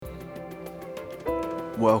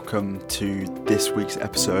welcome to this week's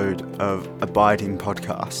episode of Abiding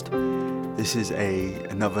Podcast. This is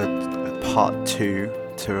another part 2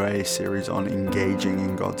 to a series on engaging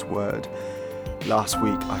in God's Word. Last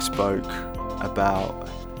week I spoke about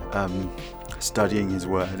studying His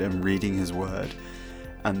Word and reading His Word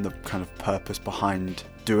and the kind of purpose behind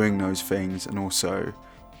doing those things, and also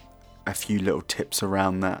a few little tips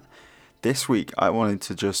around that. This week I wanted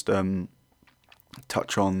to just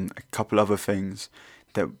touch on a couple other things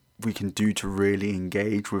that we can do to really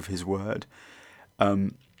engage with His Word.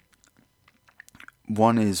 One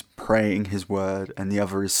is praying His Word, and the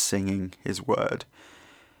other is singing His Word.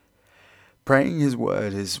 Praying His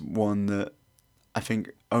Word is one that I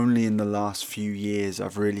think only in the last few years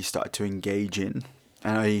I've really started to engage in.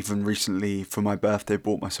 And I even recently, for my birthday,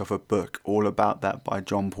 bought myself a book all about that by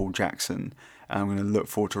John Paul Jackson. And I'm going to look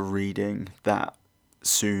forward to reading that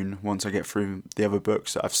soon once I get through the other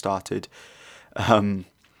books that I've started.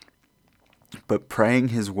 But praying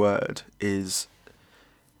His Word is,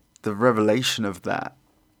 the revelation of that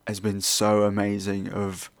has been so amazing,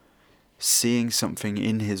 of seeing something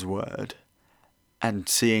in His Word and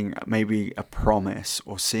seeing maybe a promise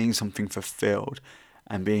or seeing something fulfilled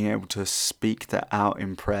and being able to speak that out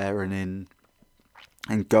in prayer and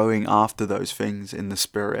going after those things in the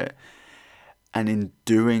Spirit. And in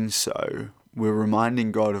doing so, we're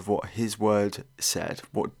reminding God of what His Word said,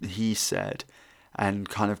 what He said, and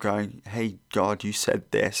kind of going, hey, God, you said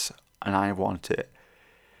this, and I want it.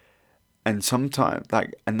 And sometimes,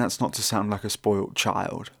 and that's not to sound like a spoiled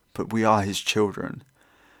child, but we are His children.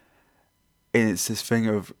 And it's this thing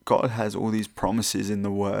of God has all these promises in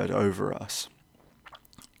the Word over us.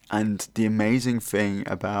 And the amazing thing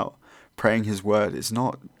about praying His Word is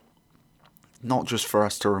not just for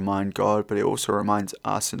us to remind God, but it also reminds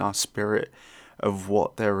us in our spirit of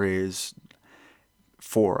what there is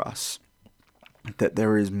for us. That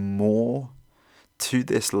there is more to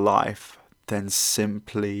this life than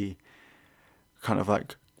simply kind of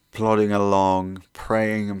like plodding along,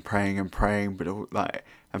 praying and praying and praying,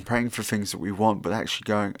 and praying for things that we want, but actually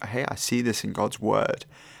going, hey, I see this in God's Word,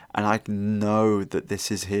 and I know that this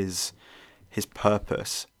is His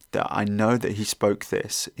purpose. That I know that He spoke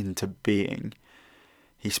this into being.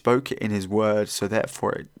 He spoke it in His Word, so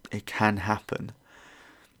therefore it can happen.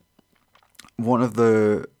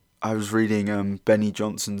 I was reading Benny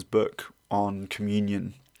Johnson's book on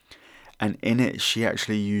communion, and in it she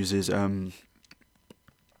actually uses is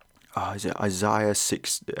it Isaiah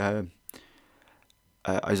 50? I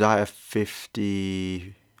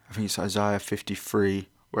think it's Isaiah 53,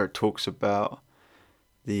 where it talks about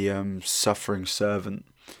the suffering servant,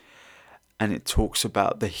 and it talks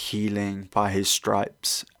about the healing by His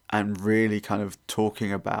stripes, and really kind of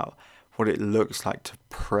talking about what it looks like to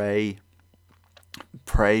pray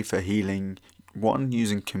for healing. One,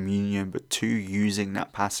 using communion, but two, using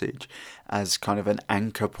that passage as kind of an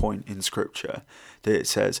anchor point in Scripture, that it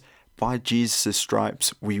says, by Jesus'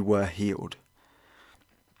 stripes we were healed.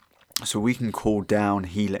 So we can call down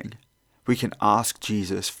healing. We can ask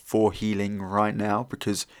Jesus for healing right now,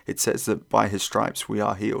 because it says that by His stripes we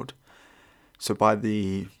are healed. So by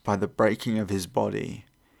the breaking of His body,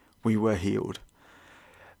 we were healed.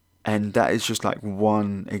 And that is just like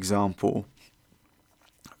one example.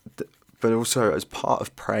 But also, as part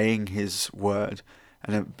of praying His Word,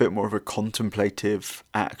 and a bit more of a contemplative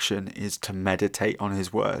action, is to meditate on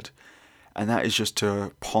His Word. And that is just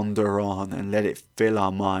to ponder on and let it fill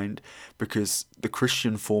our mind, because the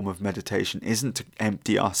Christian form of meditation isn't to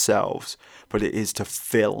empty ourselves, but it is to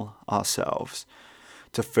fill ourselves.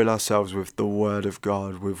 To fill ourselves with the Word of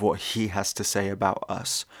God, with what He has to say about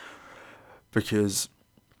us. Because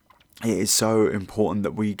it is so important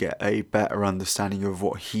that we get a better understanding of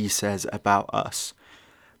what He says about us.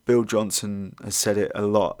 Bill Johnson has said it a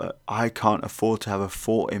lot. I can't afford to have a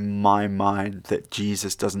thought in my mind that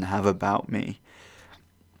Jesus doesn't have about me.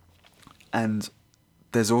 And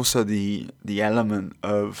there's also the element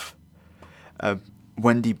of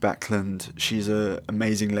Wendy Backlund. She's an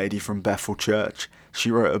amazing lady from Bethel Church. She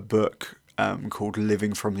wrote a book called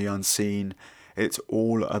Living from the Unseen. It's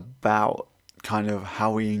all about kind of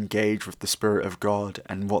how we engage with the Spirit of God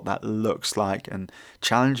and what that looks like, and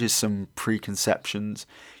challenges some preconceptions,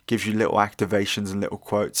 gives you little activations and little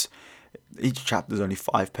quotes. Each chapter is only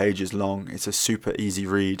 5 pages long. It's a super easy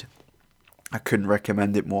read. I couldn't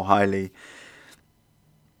recommend it more highly.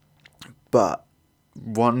 But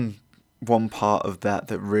one part of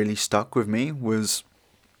that really stuck with me was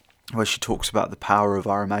where she talks about the power of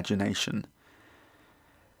our imagination.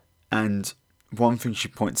 And one thing she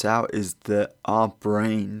points out is that our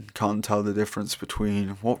brain can't tell the difference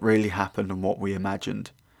between what really happened and what we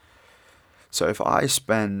imagined. So if I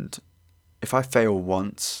fail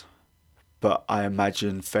once, but I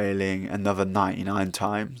imagine failing another 99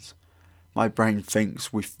 times, my brain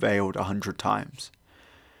thinks we failed 100 times.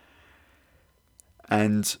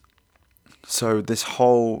 And so the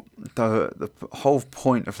whole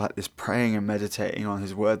point of like this praying and meditating on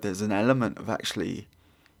His Word, there's an element of actually,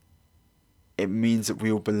 it means that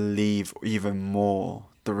we will believe even more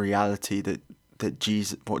the reality that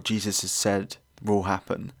what Jesus has said will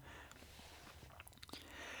happen.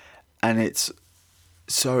 And it's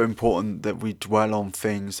so important that we dwell on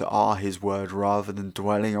things that are His Word rather than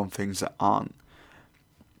dwelling on things that aren't.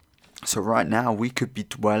 So right now we could be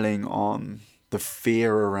dwelling on the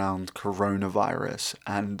fear around coronavirus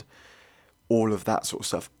and all of that sort of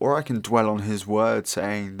stuff. Or I can dwell on His Word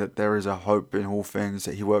saying that there is a hope in all things,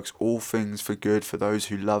 that He works all things for good for those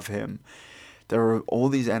who love Him. There are all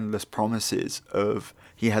these endless promises of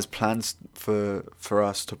He has plans for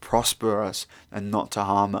us to prosper us and not to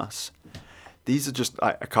harm us. These are just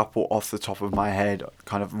like a couple off the top of my head,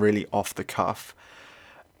 kind of really off the cuff.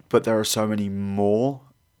 But there are so many more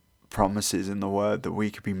promises in the Word that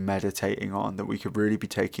we could be meditating on, that we could really be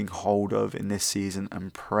taking hold of in this season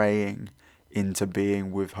and praying into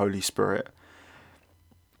being with Holy Spirit.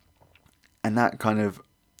 And that can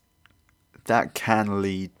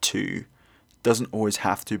lead to, doesn't always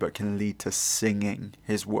have to, but can lead to singing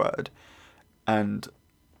His Word. And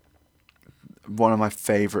one of my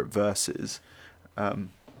favourite verses,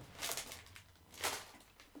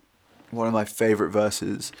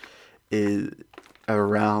 is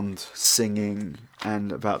around singing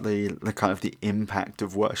and about the kind of the impact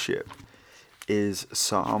of worship, is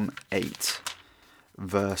Psalm 8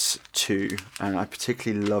 verse 2, and I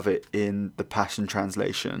particularly love it in the Passion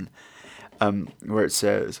Translation, where it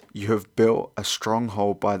says, "You have built a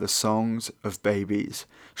stronghold by the songs of babies.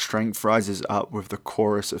 Strength rises up with the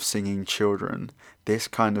chorus of singing children. This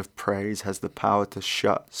kind of praise has the power to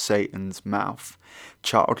shut Satan's mouth.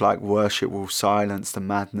 Childlike worship will silence the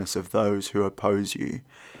madness of those who oppose you."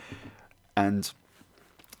 And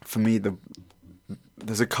for me,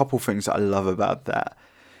 there's a couple things that I love about that.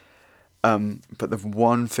 But the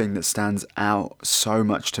one thing that stands out so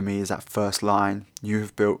much to me is that first line, "You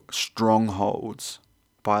have built strongholds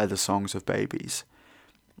by the songs of babies."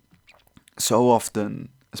 So often,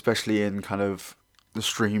 especially in kind of the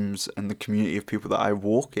streams and the community of people that I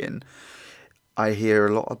walk in, I hear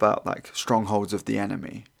a lot about like strongholds of the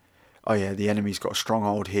enemy. Oh yeah, the enemy's got a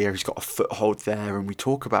stronghold here, he's got a foothold there, and we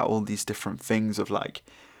talk about all these different things of like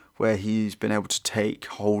where he's been able to take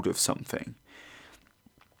hold of something.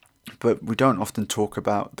 But we don't often talk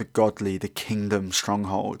about the godly, the kingdom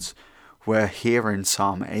strongholds, where here in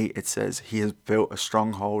Psalm 8 it says He has built a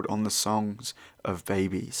stronghold on the songs of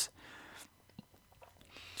babies.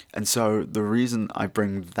 And so the reason I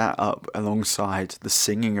bring that up alongside the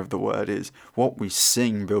singing of the Word is what we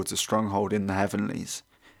sing builds a stronghold in the heavenlies.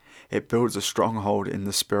 It builds a stronghold in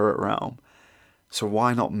the spirit realm. So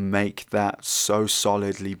why not make that so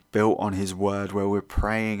solidly built on His Word, where we're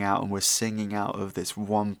praying out and we're singing out of this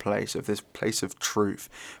one place, of this place of truth,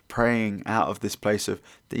 praying out of this place of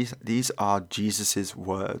these are Jesus's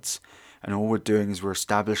words. And all we're doing is we're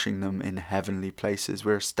establishing them in heavenly places.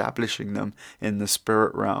 We're establishing them in the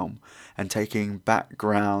spirit realm and taking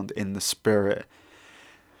background in the spirit.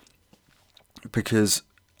 Because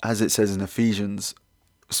as it says in Ephesians,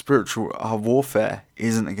 our warfare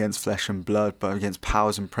isn't against flesh and blood, but against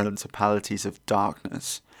powers and principalities of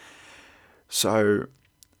darkness. So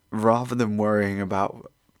rather than worrying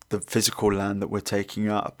about the physical land that we're taking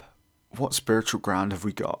up, what spiritual ground have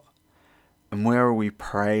we got? And where are we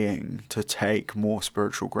praying to take more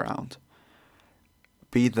spiritual ground?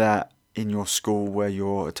 Be that in your school where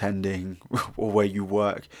you're attending or where you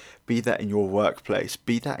work. Be that in your workplace.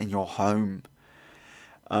 Be that in your home.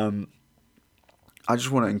 I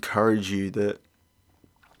just want to encourage you that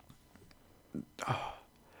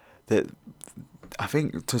I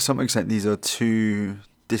think to some extent these are two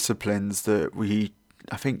disciplines that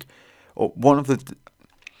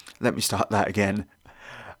let me start that again.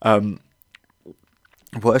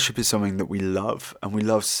 Worship is something that we love, and we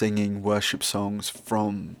love singing worship songs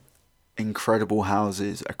from incredible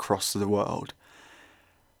houses across the world.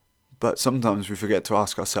 But sometimes we forget to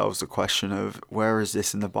ask ourselves the question of, where is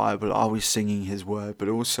this in the Bible? Are we singing His Word? But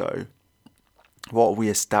also, what are we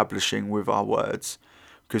establishing with our words?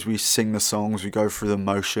 Because we sing the songs, we go through the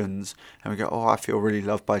motions, and we go, oh, I feel really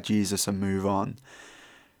loved by Jesus, and move on.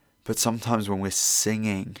 But sometimes when we're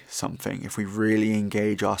singing something, if we really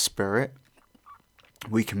engage our spirit,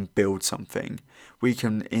 we can build something. We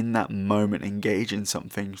can, in that moment, engage in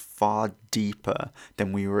something far deeper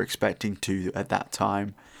than we were expecting to at that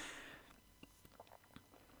time.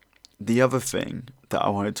 the other thing that I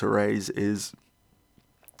wanted to raise is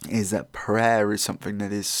that prayer is something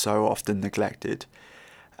that is so often neglected.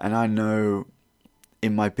 And I know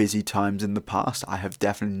in my busy times in the past, I have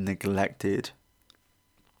definitely neglected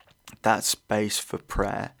that space for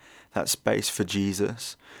prayer, that space for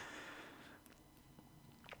Jesus.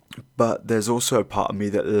 But there's also a part of me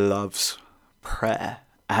that loves prayer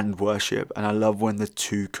and worship, and I love when the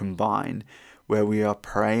two combine, where we are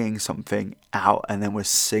praying something out and then we're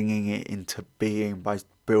singing it into being by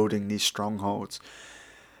building these strongholds.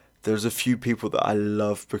 There's a few people that I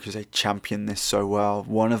love because they champion this so well.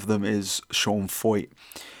 One of them is Sean Foyt,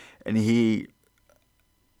 and the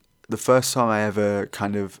first time I ever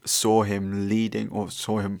kind of saw him leading, or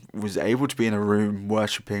was able to be in a room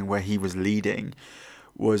worshipping where he was leading,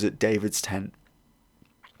 was at David's tent.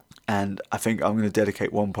 And I think I'm going to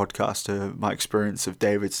dedicate one podcast to my experience of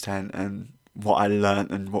David's tent and what I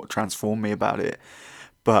learned and what transformed me about it.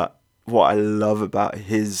 But what I love about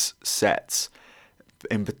his sets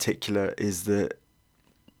in particular is that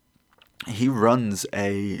he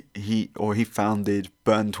founded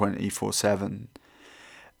Burn 24/7,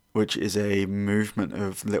 which is a movement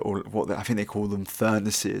of I think they call them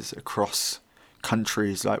furnaces across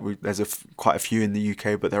countries. Like there's quite a few in the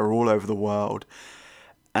UK, but they're all over the world.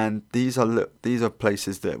 And these are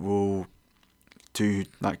places that will do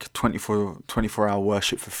like 24-hour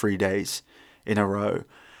worship for 3 days in a row.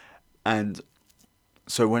 And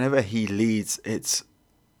so whenever he leads, it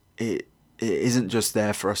isn't just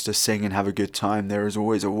there for us to sing and have a good time. There is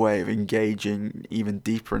always a way of engaging even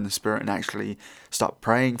deeper in the spirit and actually start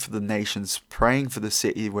praying for the nations, praying for the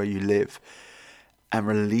city where you live, and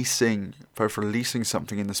releasing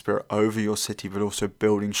something in the spirit over your city, but also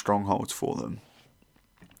building strongholds for them.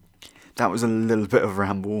 That was a little bit of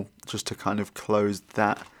ramble just to kind of close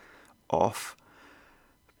that off.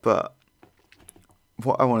 But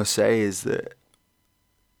what I want to say is that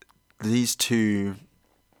these two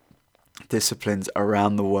disciplines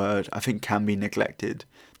around the word, I think, can be neglected.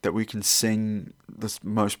 That we can sing the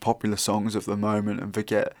most popular songs of the moment and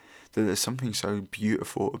forget that there's something so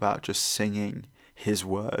beautiful about just singing his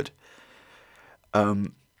word.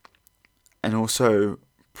 And also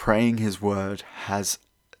praying his word has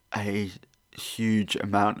a huge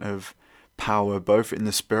amount of power, both in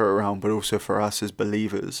the spirit realm, but also for us as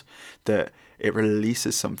believers, that it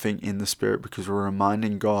releases something in the spirit because we're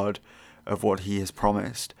reminding God of what he has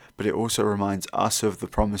promised, but it also reminds us of the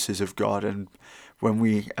promises of God. And when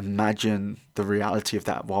we imagine the reality of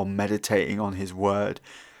that while meditating on his word,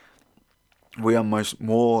 we are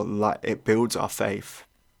more like, it builds our faith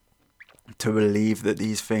to believe that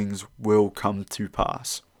these things will come to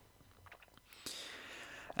pass.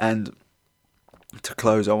 And to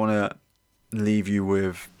close, I want to leave you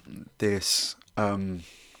with this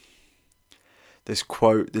this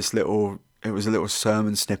quote, it was a little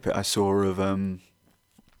sermon snippet I saw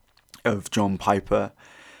of John Piper,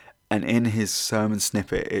 and in his sermon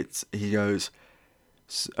snippet, he goes,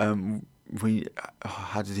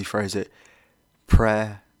 how did he phrase it?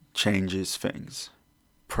 Prayer changes things.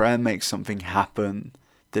 Prayer makes something happen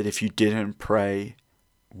that if you didn't pray,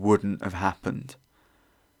 wouldn't have happened.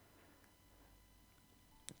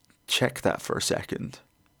 Check that for a second.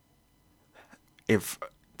 If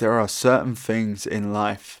there are certain things in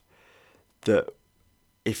life that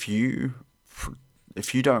if you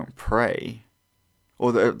don't pray,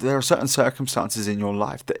 or there are certain circumstances in your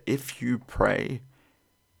life that if you pray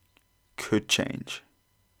could change.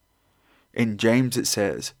 In James it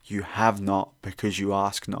says, you have not because you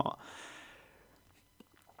ask not.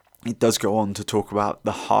 It does go on to talk about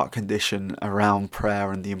the heart condition around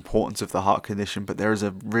prayer and the importance of the heart condition, but there is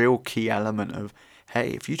a real key element of,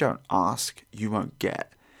 hey, if you don't ask, you won't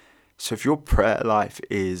get. So if your prayer life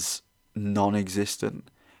is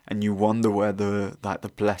non-existent and you wonder where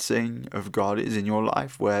the blessing of God is in your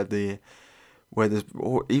life, or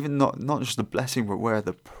even not just the blessing, but where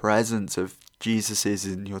the presence of Jesus is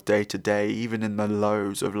in your day-to-day, even in the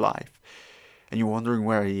lows of life, and you're wondering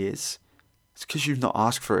where he is, it's because you've not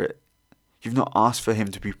asked for it. You've not asked for him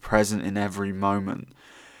to be present in every moment.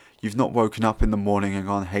 You've not woken up in the morning and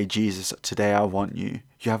gone, hey Jesus, today I want you.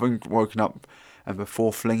 You haven't woken up and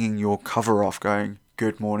before flinging your cover off going,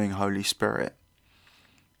 good morning, Holy Spirit.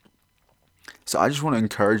 So I just want to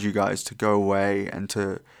encourage you guys to go away and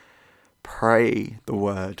to pray the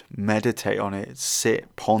word, meditate on it,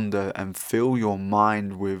 sit, ponder, and fill your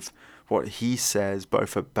mind with what he says,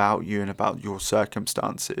 both about you and about your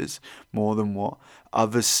circumstances, more than what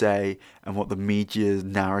others say and what the media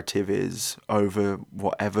narrative is over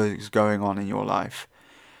whatever is going on in your life.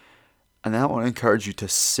 And then I want to encourage you to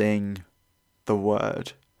sing the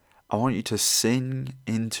word. I want you to sing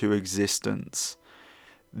into existence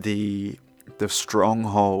the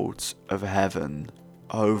strongholds of heaven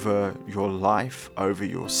over your life, over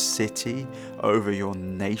your city, over your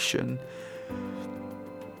nation,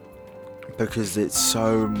 because it's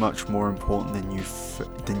so much more important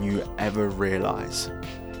than you ever realize.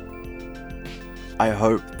 I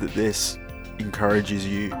hope that this encourages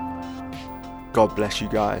you. God bless you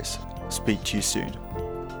guys. Speak to you soon.